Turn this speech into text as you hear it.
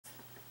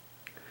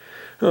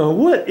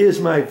What is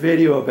my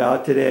video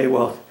about today?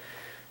 Well,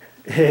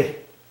 hey,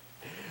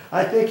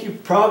 I think you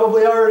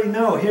probably already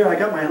know. Here, I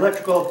got my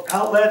electrical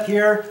outlet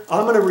here.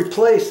 I'm going to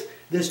replace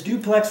this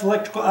duplex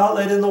electrical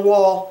outlet in the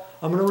wall.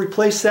 I'm going to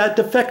replace that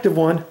defective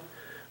one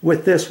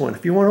with this one.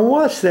 If you want to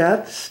watch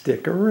that,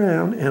 stick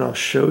around and I'll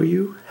show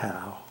you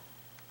how.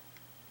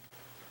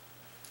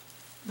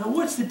 Now,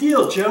 what's the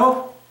deal,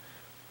 Joe?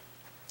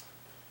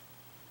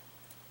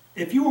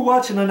 If you were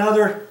watching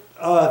another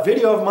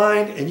video of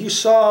mine and you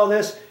saw all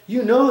this,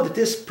 you know that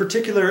this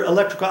particular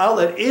electrical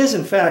outlet is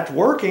in fact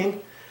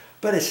working,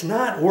 but it's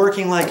not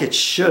working like it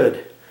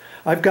should.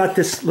 I've got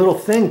this little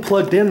thing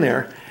plugged in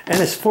there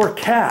and it's for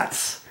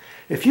cats.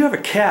 If you have a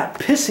cat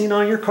pissing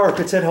on your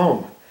carpets at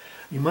home,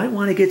 you might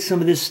want to get some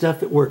of this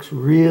stuff that works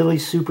really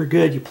super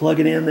good. You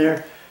plug it in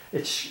there,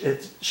 it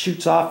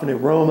shoots off an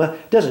aroma.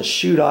 It doesn't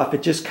shoot off,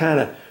 it just kind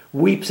of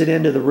weeps it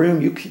into the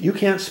room. You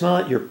can't smell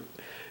it,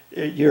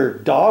 your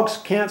dogs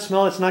can't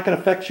smell it. It's not going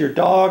to affect your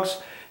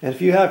dogs. And if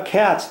you have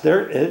cats,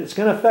 it's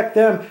going to affect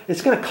them.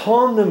 It's going to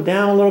calm them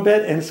down a little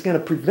bit, and it's going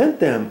to prevent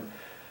them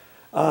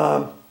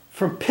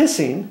from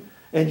pissing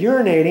and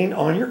urinating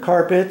on your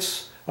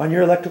carpets, on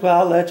your electrical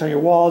outlets, on your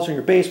walls, on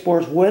your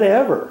baseboards,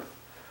 whatever.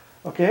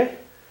 Okay?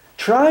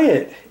 Try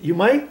it. You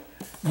might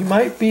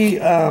be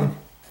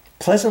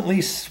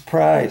pleasantly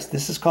surprised.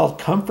 This is called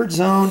Comfort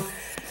Zone,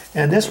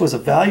 and this was a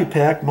value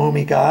pack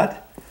Momi got.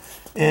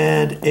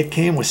 And it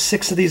came with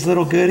 6 of these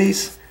little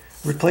goodies,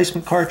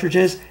 replacement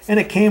cartridges, and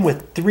it came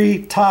with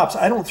 3 tops.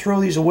 I don't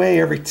throw these away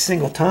every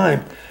single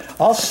time.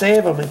 I'll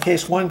save them in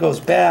case one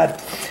goes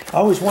bad. I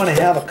always want to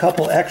have a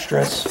couple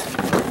extras.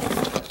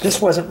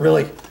 This wasn't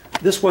really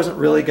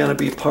going to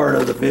be part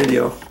of the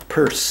video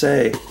per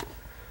se,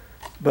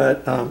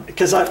 but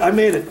because I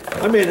made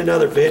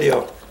another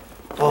video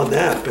on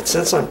that. But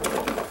since I'm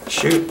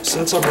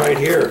right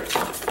here,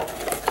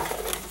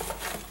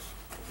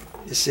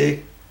 you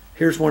see.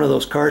 Here's one of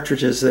those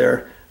cartridges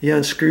there. You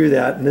unscrew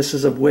that, and this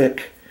is a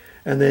wick,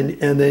 and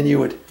then you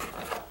would.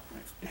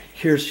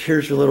 Here's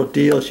your little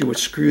deals. You would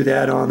screw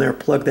that on there,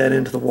 plug that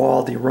into the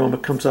wall. The aroma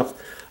comes up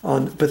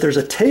on. But there's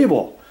a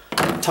table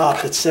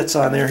top that sits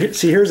on there.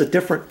 See, here's a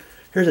different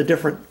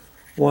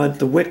one.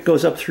 The wick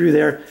goes up through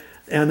there,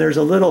 and there's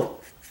a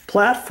little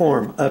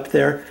platform up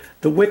there.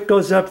 The wick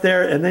goes up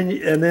there, and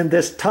then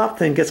this top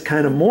thing gets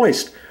kind of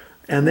moist,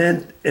 and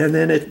then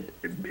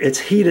it's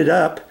heated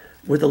up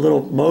with a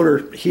little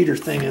motor heater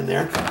thing in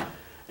there,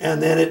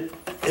 and then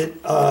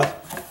it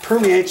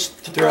permeates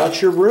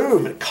throughout your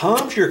room. It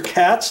calms your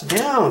cats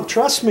down.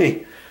 Trust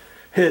me,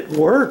 it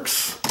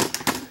works.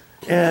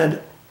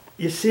 And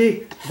you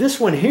see, this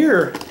one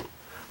here,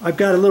 I've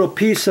got a little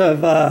piece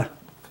of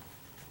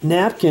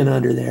napkin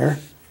under there.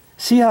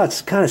 See how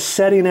it's kind of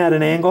setting at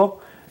an angle?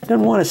 It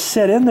doesn't want to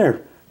set in there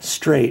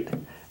straight.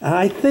 And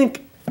I think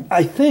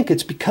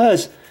it's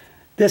because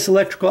this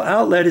electrical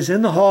outlet is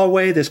in the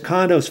hallway. This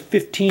condo is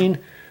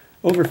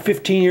over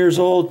 15 years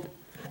old.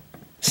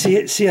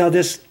 See how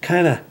this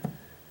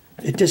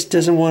it just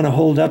doesn't want to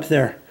hold up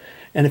there.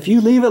 And if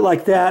you leave it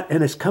like that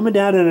and it's coming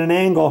down at an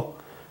angle,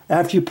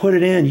 after you put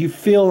it in, you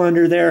feel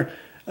under there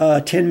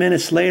 10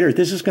 minutes later,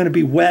 this is going to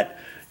be wet,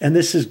 and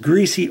this is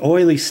greasy,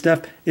 oily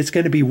stuff. It's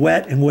going to be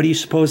wet, and what do you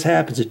suppose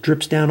happens? It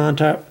drips down on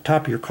top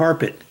of your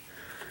carpet.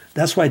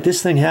 That's why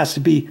this thing has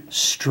to be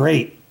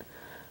straight.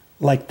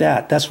 Like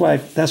that. That's why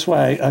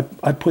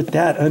I put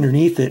that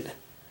underneath it.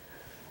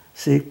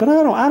 See, but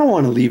I don't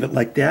want to leave it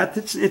like that.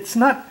 It's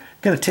not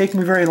going to take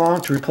me very long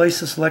to replace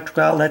this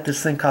electrical outlet.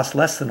 This thing costs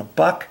less than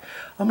 $1.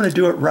 I'm going to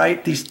do it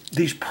right.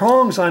 These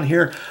prongs on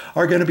here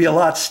are going to be a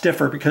lot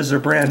stiffer because they're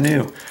brand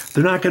new.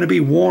 They're not going to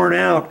be worn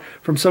out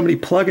from somebody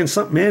plugging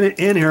something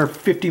in here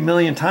 50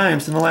 million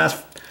times in the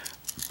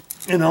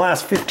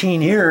last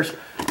 15 years.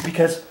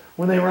 Because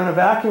when they run a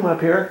vacuum up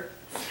here,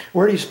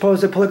 where do you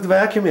suppose they plug the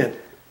vacuum in?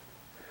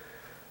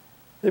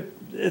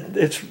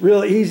 It's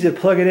real easy to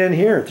plug it in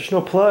here. There's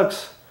no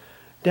plugs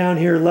down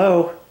here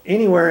low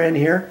anywhere in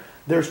here.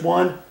 There's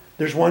one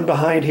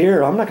behind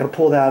here. I'm not going to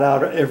pull that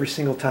out every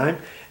single time.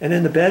 And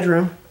in the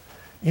bedroom,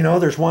 you know,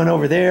 there's one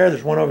over there.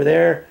 There's one over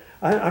there.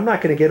 I'm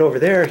not going to get over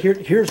there.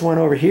 Here's one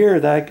over here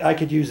that I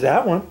could use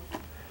that one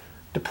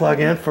to plug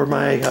in for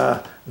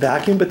my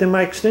vacuum. But then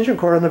my extension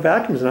cord on the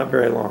vacuum is not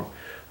very long.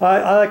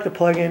 I like to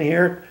plug in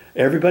here.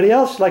 Everybody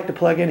else liked to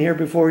plug in here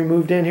before we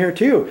moved in here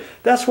too.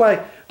 That's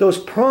why those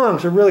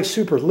prongs are really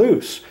super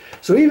loose.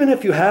 So even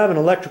if you have an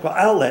electrical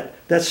outlet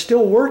that's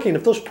still working,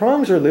 if those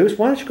prongs are loose,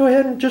 why don't you go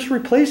ahead and just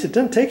replace it? It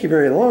doesn't take you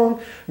very long.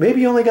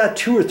 Maybe you only got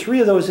 2 or 3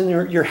 of those in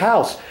your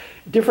house.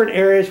 Different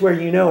areas where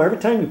you know every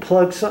time you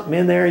plug something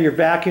in there, your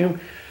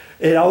vacuum,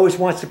 it always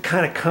wants to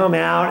kind of come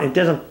out. It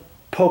doesn't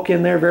poke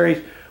in there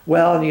very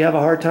well, and you have a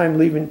hard time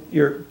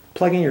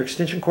plugging your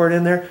extension cord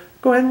in there.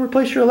 Go ahead and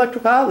replace your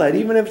electrical outlet,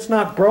 even if it's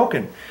not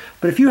broken.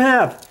 But if you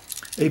have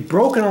a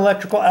broken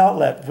electrical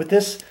outlet with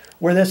this,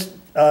 where this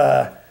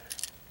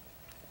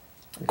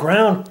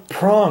ground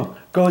prong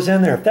goes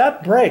in there, if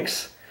that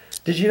breaks,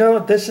 did you know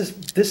this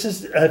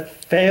is a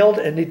failed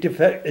and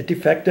a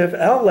defective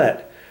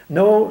outlet?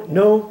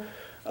 No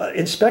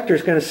inspector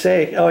is going to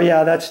say, oh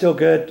yeah, that's still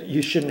good,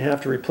 you shouldn't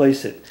have to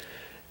replace it.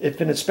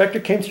 If an inspector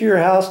came through your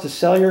house to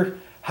sell your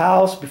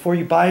house before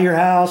you buy your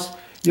house,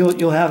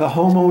 you'll have a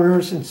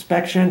homeowner's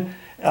inspection.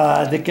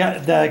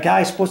 The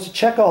guy's supposed to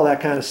check all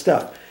that kind of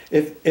stuff.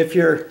 If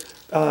you're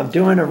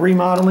doing a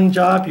remodeling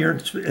job, your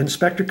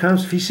inspector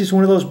comes, if he sees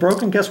one of those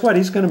broken, guess what?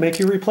 He's going to make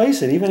you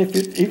replace it, even if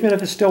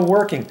it's still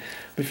working.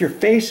 But if your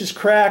face is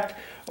cracked,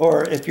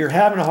 or if you're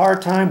having a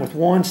hard time with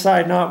one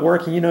side not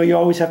working, you know you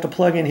always have to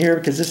plug in here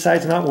because this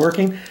side's not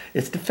working,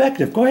 it's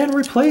defective. Go ahead and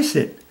replace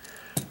it.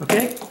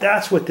 Okay,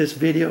 that's what this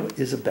video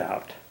is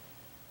about.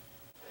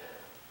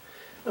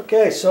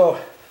 Okay, so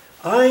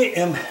I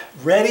am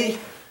ready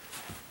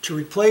to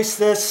replace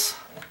this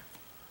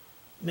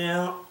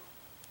now.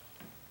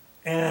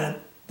 And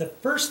the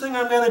first thing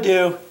I'm going to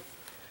do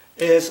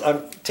is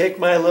take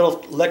my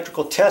little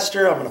electrical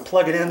tester. I'm going to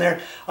plug it in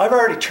there. I've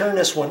already turned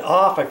this one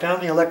off. I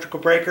found the electrical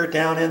breaker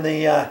down in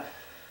the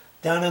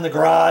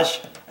garage,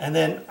 and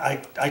then I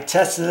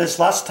tested this.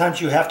 Lots of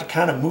times you have to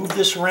kind of move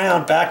this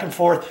around back and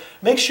forth.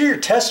 Make sure your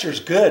tester's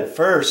good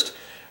first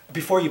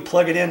before you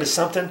plug it into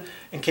something,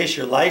 in case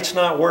your light's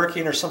not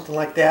working or something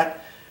like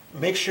that.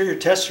 Make sure your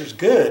tester's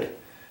good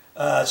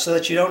so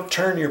that you don't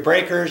turn your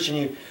breakers and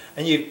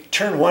you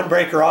turn one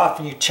breaker off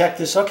and you check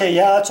this, okay,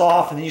 yeah, it's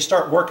off, and then you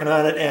start working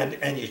on it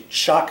and you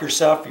shock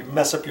yourself, you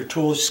mess up your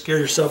tools, you scare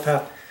yourself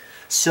out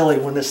silly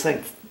when this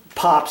thing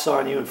pops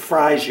on you and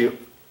fries you.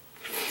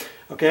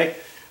 Okay,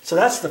 so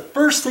that's the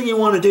first thing you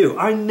want to do.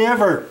 I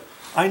never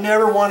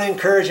want to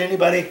encourage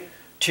anybody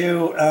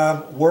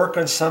to work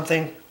on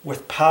something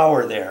with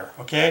power there.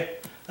 Okay,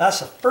 that's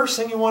the first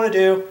thing you want to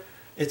do.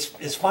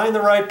 Is find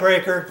the right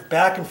breaker,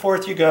 back and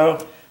forth you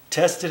go,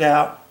 test it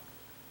out,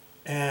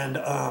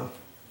 and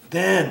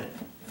then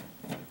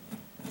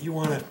you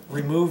want to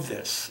remove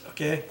this,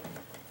 okay?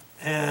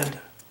 And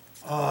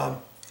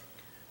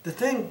the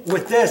thing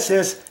with this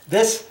is,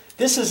 this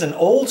is an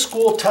old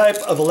school type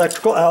of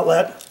electrical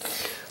outlet,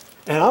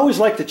 and I always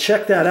like to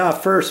check that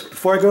out first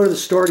before I go to the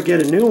store to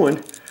get a new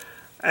one,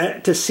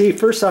 to see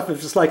first off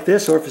if it's like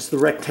this or if it's the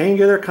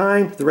rectangular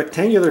kind. The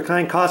rectangular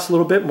kind costs a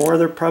little bit more.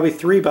 They're probably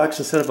 $3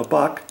 instead of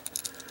 $1,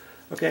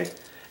 okay?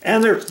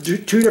 And they're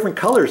two different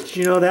colors. Did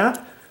you know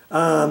that?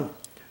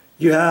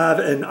 You have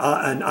an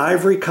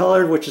ivory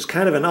color, which is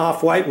kind of an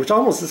off-white, which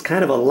almost is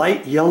kind of a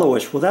light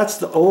yellowish. Well, that's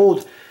the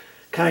old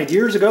kind.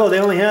 Years ago, they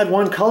only had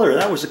one color.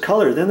 That was the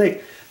color. Then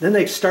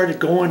they started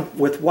going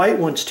with white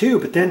ones too.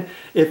 But then,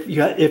 if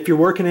you're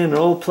working in an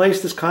old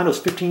place, this condo's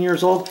 15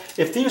 years old.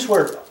 If these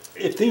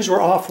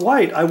were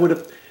off-white, I would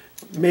have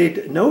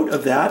made note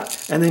of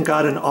that and then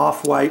got an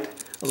off-white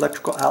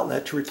electrical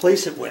outlet to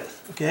replace it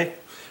with. Okay,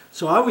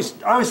 so I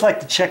always like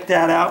to check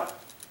that out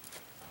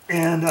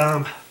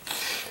and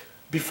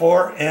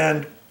before.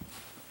 And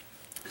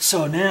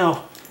so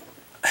now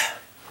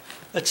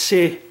let's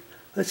see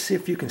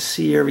if you can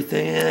see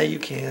everything. Yeah, you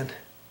can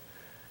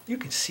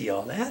see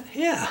all that.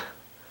 Yeah.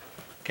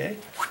 Okay,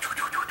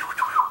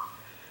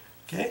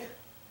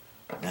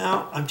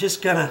 now I'm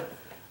just gonna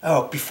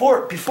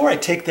before I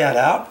take that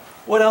out,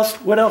 what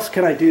else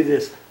can I do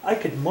this? I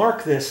could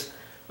mark this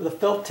with a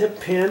felt tip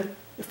pin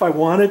if I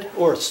wanted,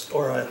 or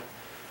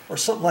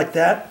something like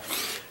that,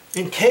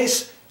 in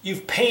case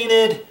you've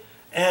painted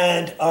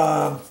and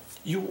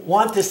you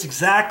want this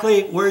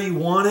exactly where you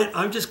want it.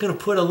 I'm just going to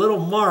put a little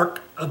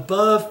mark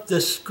above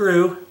the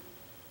screw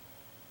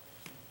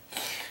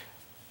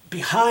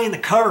behind the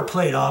cover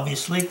plate,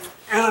 obviously,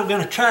 and I'm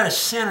going to try to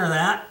center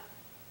that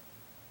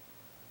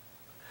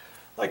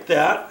like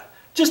that,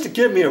 just to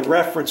give me a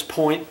reference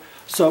point,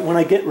 so when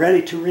I get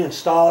ready to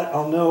reinstall it,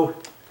 I'll know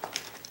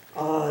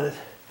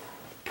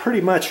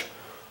pretty much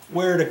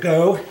where to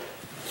go.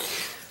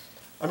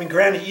 I mean,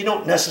 granted, you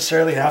don't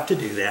necessarily have to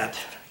do that,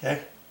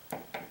 okay?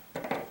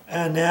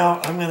 And now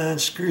I'm going to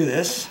unscrew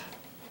this.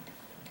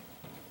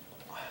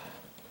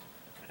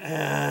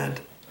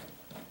 And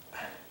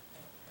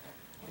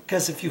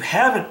because if you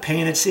haven't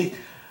painted, see,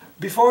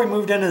 before we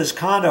moved into this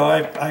condo,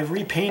 I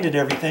repainted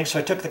everything. So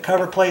I took the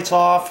cover plates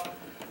off,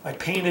 I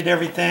painted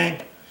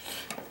everything.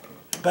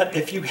 But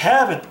if you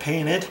haven't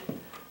painted,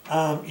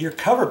 your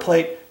cover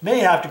plate may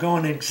have to go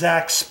in an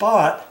exact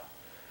spot.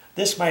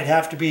 This might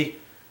have to be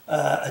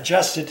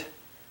adjusted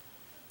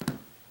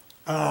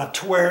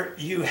to where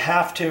you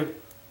have to,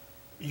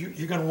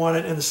 you're going to want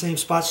it in the same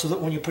spot so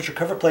that when you put your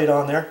cover plate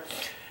on there,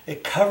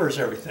 it covers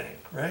everything,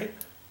 right?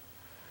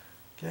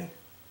 Okay.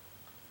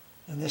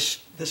 And this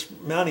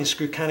mounting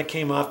screw kind of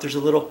came off. There's a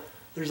little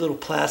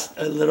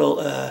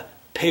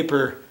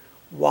paper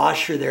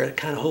washer there that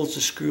kind of holds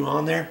the screw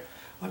on there.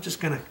 I'm just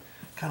going to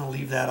kind of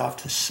leave that off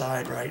to the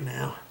side right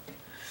now.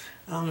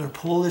 I'm going to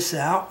pull this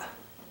out,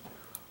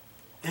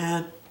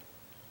 and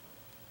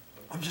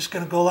I'm just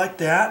going to go like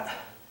that.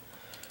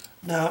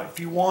 Now, if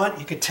you want,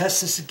 you could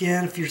test this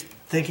again if you're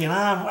thinking,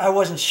 I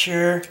wasn't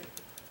sure.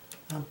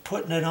 I'm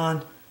putting it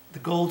on the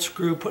gold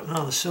screw, putting it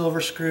on the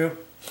silver screw,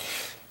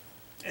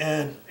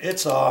 and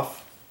it's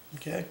off.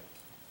 Okay.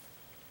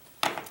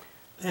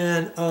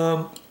 And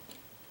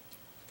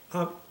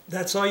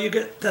that's all you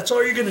get. That's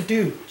all you're going to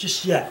do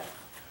just yet.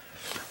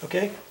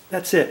 Okay,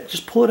 that's it.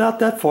 Just pull it out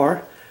that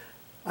far.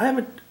 I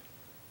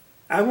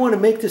want to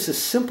make this as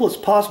simple as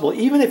possible.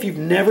 Even if you've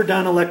never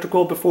done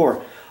electrical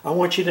before, I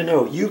want you to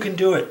know you can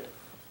do it.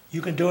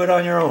 You can do it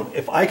on your own.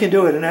 If I can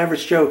do it, an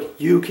average Joe,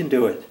 you can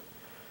do it.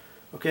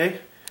 Okay,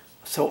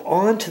 so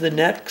on to the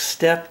next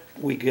step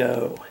we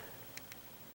go.